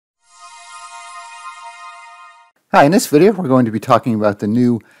Hi, in this video we're going to be talking about the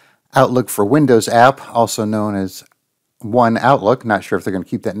new Outlook for Windows app, also known as One Outlook. Not sure if they're going to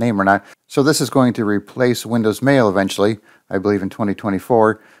keep that name or not. So this is going to replace Windows Mail eventually, I believe in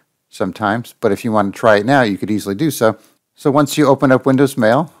 2024 sometimes. But if you want to try it now, you could easily do so. So once you open up Windows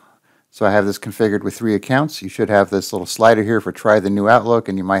Mail, so I have this configured with 3 accounts, you should have this little slider here for try the new Outlook,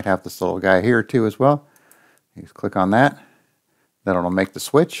 and you might have this little guy here too as well. You just click on that. Then it'll make the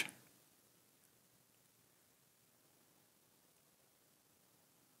switch.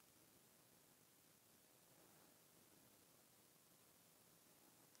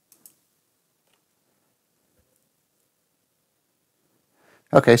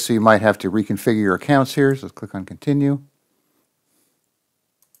 Okay, so you might have to reconfigure your accounts here, so click on Continue.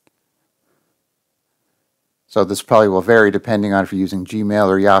 So this probably will vary depending on if you're using Gmail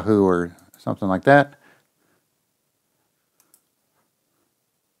or Yahoo or something like that.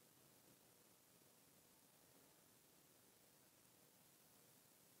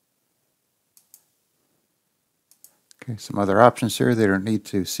 Okay, some other options here. They don't need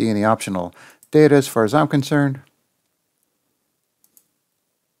to see any optional data as far as I'm concerned.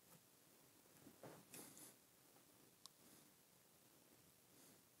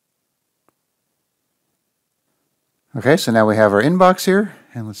 Okay, so now we have our inbox here,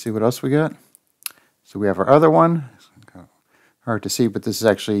 and let's see what else we got. So we have our other one. Hard to see, but this is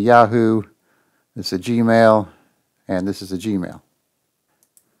actually Yahoo, this is a Gmail, and this is a Gmail.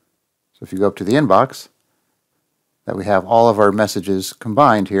 So if you go up to the inbox, that we have all of our messages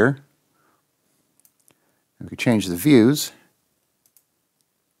combined here. We can change the views.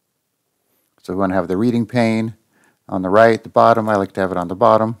 So we want to have the reading pane on the right, the bottom. I like to have it on the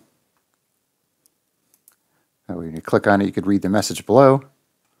bottom. When you click on it, you could read the message below.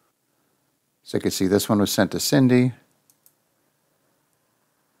 So you can see this one was sent to Cindy.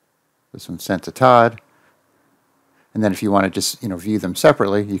 This one's sent to Todd. And then if you want to just view them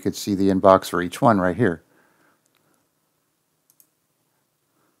separately, you could see the inbox for each one right here.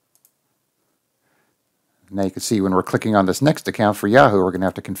 Now you can see when we're clicking on this next account for Yahoo, we're going to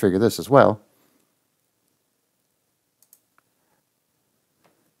have to configure this as well.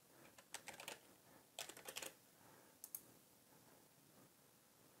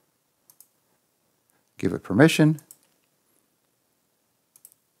 Give it permission.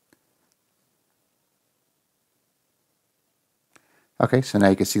 Okay, so now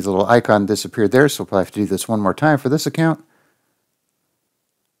you can see the little icon disappeared there, so we'll probably have to do this one more time for this account.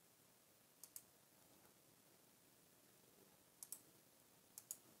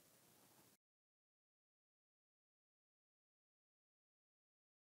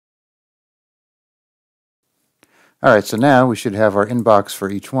 All right, so now we should have our inbox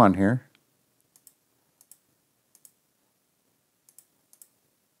for each one here.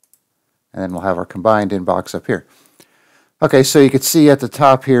 And then we'll have our combined inbox up here. Okay, so you can see at the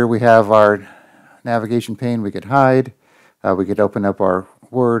top here we have our navigation pane. We could hide. We could open up our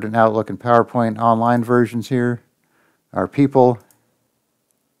Word and Outlook and PowerPoint online versions here. Our people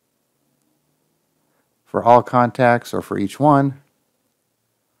for all contacts or for each one.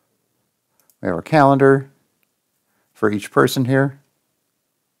 We have our calendar for each person here.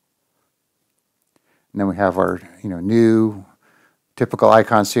 And then we have our new typical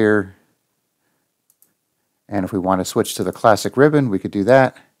icons here. And if we want to switch to the classic ribbon, we could do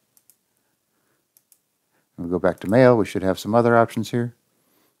that. We'll go back to Mail. We should have some other options here.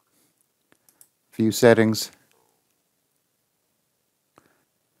 View settings.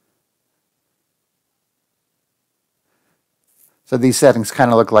 So these settings kind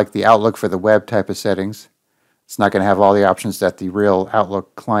of look like the Outlook for the web type of settings. It's not going to have all the options that the real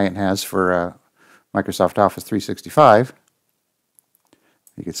Outlook client has for Microsoft Office 365.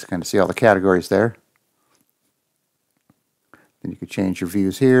 You can kind of see all the categories there. Then you could change your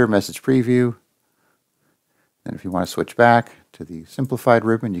views here, message preview. And if you want to switch back to the simplified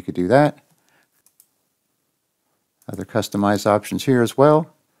ribbon, you could do that. Other customized options here as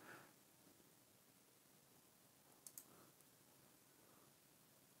well.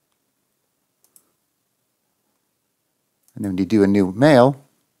 And then when you do a new mail,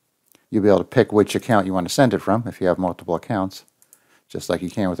 you'll be able to pick which account you want to send it from if you have multiple accounts, just like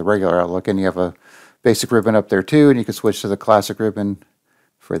you can with a regular Outlook. And you have a basic ribbon up there too, and you can switch to the classic ribbon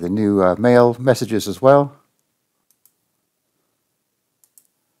for the new mail messages as well.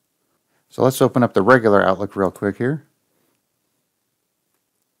 So let's open up the regular Outlook real quick here.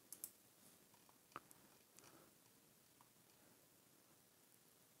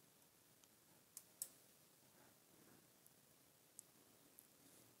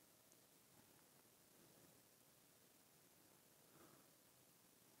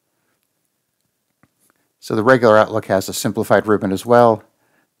 So the regular Outlook has a simplified ribbon as well,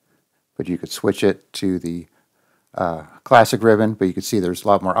 but you could switch it to the classic ribbon, but you can see there's a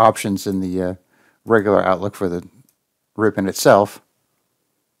lot more options in the regular Outlook for the ribbon itself.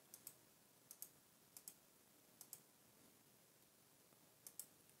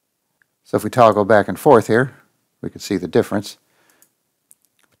 So if we toggle back and forth here, we can see the difference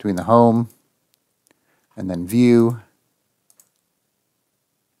between the home and then view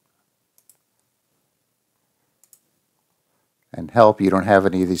and help. You don't have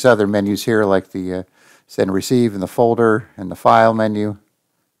any of these other menus here like the send and receive and the folder and the file menu.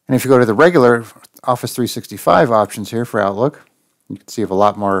 And if you go to the regular Office 365 options here for Outlook, you can see you have a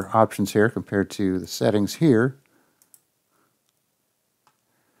lot more options here compared to the settings here.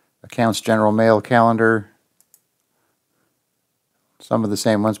 Accounts, general mail, calendar, some of the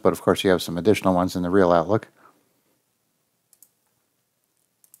same ones, but of course you have some additional ones in the real Outlook.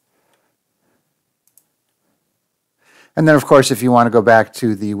 And then of course if you want to go back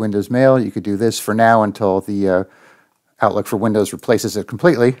to the Windows Mail, you could do this for now until the Outlook for Windows replaces it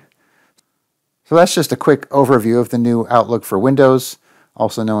completely. So that's just a quick overview of the new Outlook for Windows,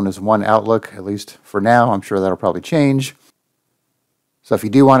 also known as One Outlook, at least for now. I'm sure that'll probably change. So if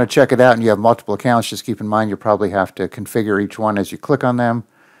you do want to check it out and you have multiple accounts, just keep in mind you'll probably have to configure each one as you click on them,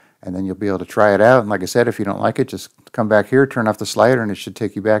 and then you'll be able to try it out. And like I said, if you don't like it, just come back here, turn off the slider, and it should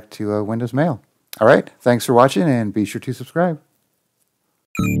take you back to Windows Mail. All right, thanks for watching, and be sure to subscribe.